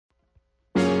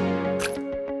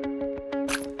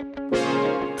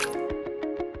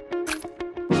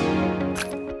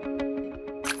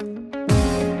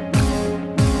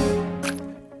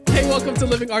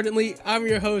Living Ardently. I'm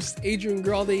your host, Adrian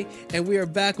Graldi, and we are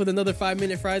back with another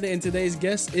 5-Minute Friday, and today's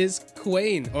guest is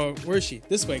Quayne. Or where is she?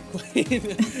 This way,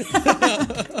 Quayne.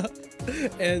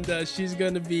 And she's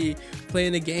going to be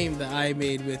playing a game that I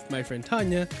made with my friend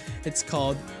Tanya. It's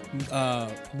called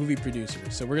Movie Producer.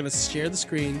 So we're going to share the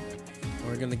screen, and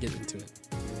we're going to get into it.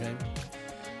 Okay?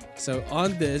 So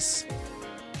on this,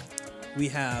 we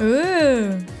have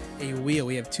a wheel.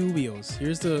 We have two wheels.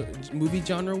 Here's the movie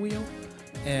genre wheel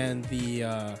and the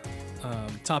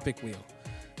topic wheel.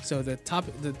 So the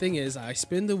thing is, I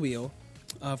spin the wheel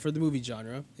for the movie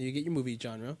genre, and you get your movie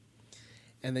genre,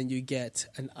 and then you get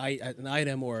an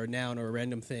item or a noun or a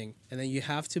random thing, and then you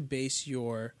have to base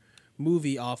your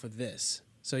movie off of this.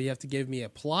 So you have to give me a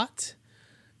plot,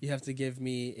 you have to give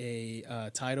me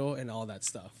a title, and all that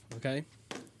stuff. Okay.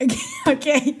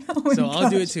 Okay. Oh so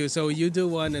I'll do it too. So you do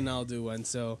one and I'll do one.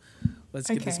 So let's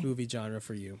get this movie genre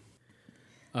for you.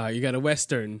 You got a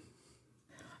Western.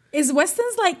 Is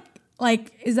Westerns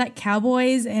like is that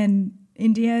cowboys and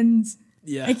Indians?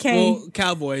 Yeah. Okay. Well,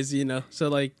 cowboys, you know. So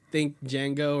like think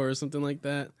Django or something like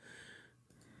that.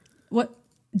 What?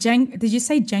 Did you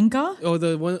say Jenga? Oh,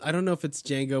 the one, I don't know if it's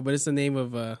Django, but it's the name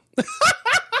of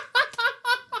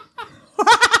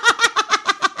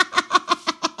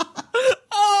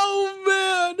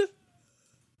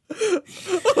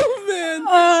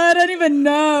I don't even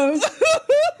know.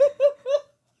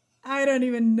 I don't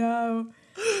even know.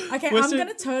 Okay, I'm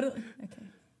gonna totally. Okay.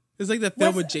 It's like the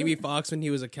film with Jamie Foxx when he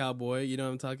was a cowboy. You know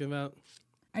what I'm talking about?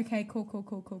 Okay, cool.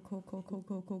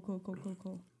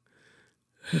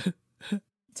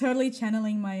 Totally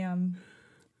channeling my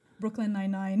Brooklyn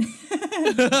Nine-Nine.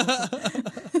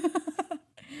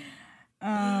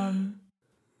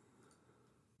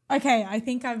 Okay, I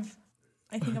think I've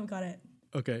got it.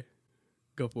 Okay,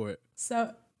 go for it.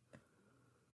 So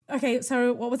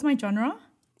what was my genre?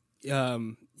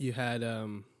 You had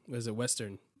was a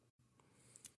Western.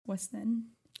 Western.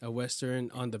 A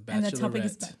Western on The Bachelorette. And the topic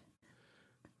is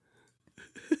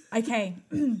okay.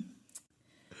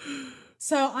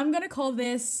 So I'm gonna call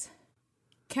this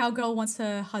 "Cowgirl Wants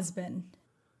Her Husband."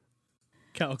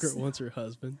 Cowgirl wants her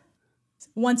husband.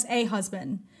 Wants a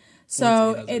husband.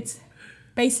 So it's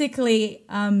basically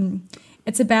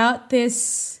it's about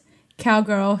this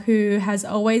cowgirl who has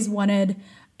always wanted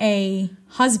a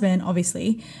husband,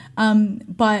 obviously,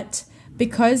 but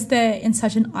because they're in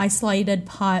such an isolated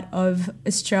part of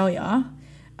Australia,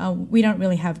 we don't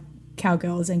really have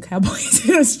cowgirls and cowboys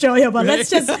in Australia, but let's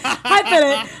just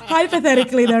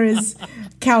hypothetically there is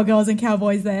cowgirls and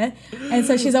cowboys there. And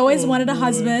so she's always wanted a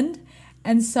husband.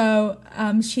 And so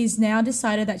she's now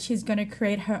decided that she's going to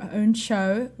create her own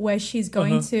show where she's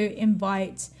going to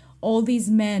invite all these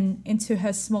men into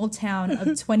her small town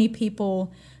of 20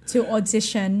 people to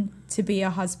audition to be a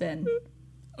husband.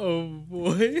 Oh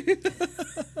boy.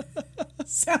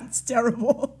 Sounds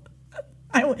terrible.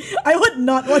 I would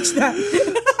not watch that.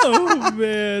 Oh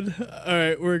man. All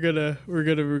right, we're gonna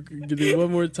do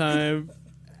one more time.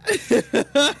 All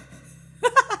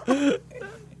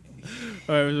right,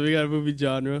 so we got a movie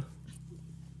genre.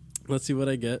 Let's see what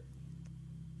I get.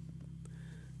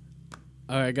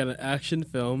 All right, I got an action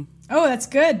film. Oh, that's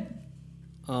good.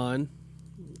 Let's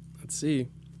see.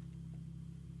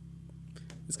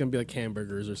 It's gonna be like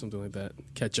hamburgers or something like that.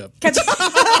 Ketchup. Hey,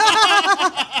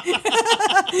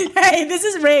 this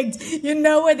is rigged. You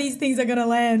know where these things are gonna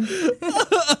land.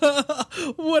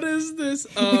 What is this?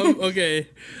 Okay.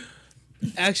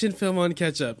 Action film on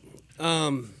ketchup.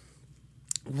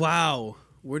 Wow.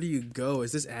 Where do you go?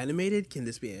 Is this animated? Can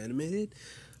this be animated?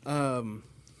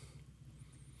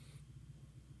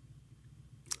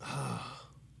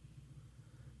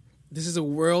 This is a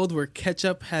world where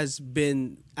ketchup has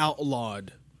been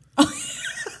outlawed.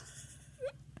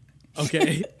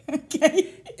 Okay.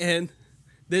 Okay. And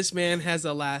this man has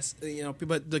a last,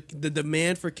 but the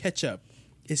demand for ketchup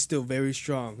is still very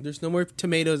strong. There's no more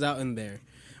tomatoes out in there,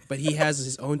 but he has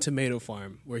his own tomato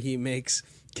farm where he makes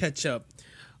ketchup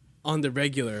on the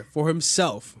regular for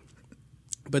himself.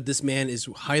 But this man is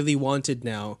highly wanted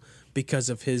now because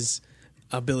of his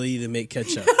ability to make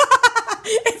ketchup.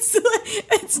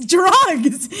 It's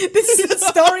drugs. This is a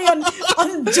story on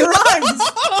drugs.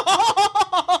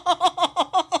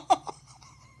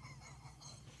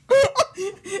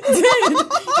 Dude,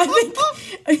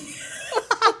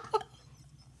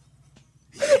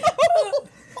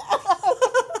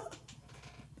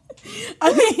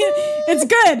 I think it's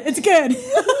good. It's good.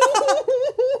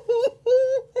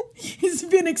 He's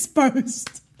been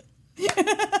exposed.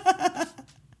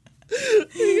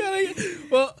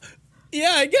 Well,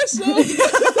 yeah, I guess so.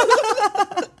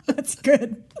 That's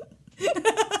good.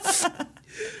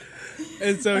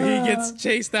 And so he gets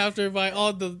chased after by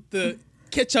all the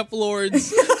ketchup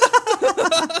lords.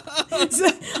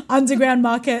 Underground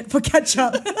market for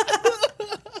ketchup.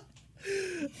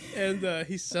 And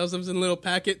he sells them in little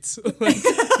packets.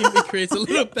 He creates a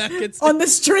little packets. On the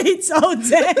streets. Oh,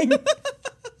 dang.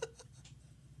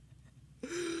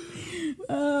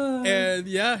 And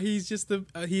yeah, he's just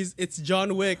it's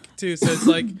John Wick too. So it's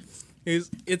like it's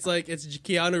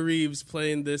Keanu Reeves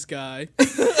playing this guy.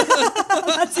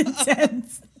 That's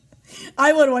intense.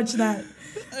 I would watch that.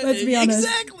 Let's be honest.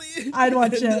 Exactly. I'd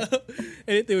watch it.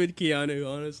 Anything with Keanu,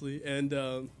 honestly. And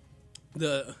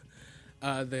the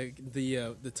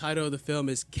title of the film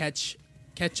is Catch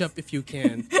Up If You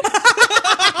Can.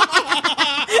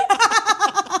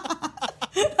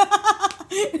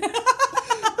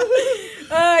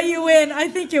 You win. I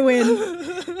think you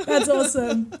win. That's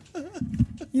awesome.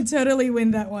 You totally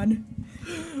win that one.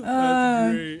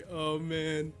 That's great. Oh,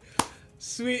 man.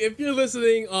 Sweet. If you're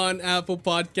listening on Apple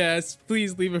Podcasts,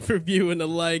 please leave a review and a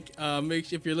like.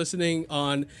 If you're listening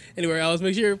on anywhere else,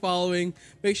 make sure you're following.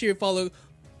 Make sure you follow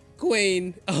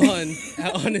Quain on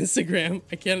Instagram.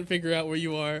 I can't figure out where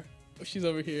you are. She's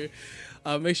over here.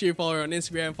 Make sure you follow her on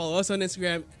Instagram. Follow us on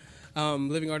Instagram.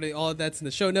 Living Art, all of that's in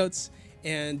the show notes.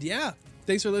 And yeah,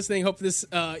 thanks for listening. Hope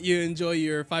you enjoy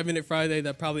your 5-minute Friday.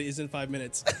 That probably isn't 5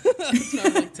 minutes. It's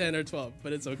probably like 10 or 12,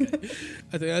 but it's okay.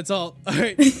 I think that's all. All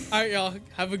right, y'all.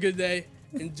 Have a good day.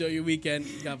 Enjoy your weekend.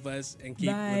 God bless, and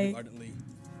keep living ardently.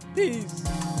 Peace.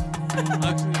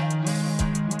 Actually,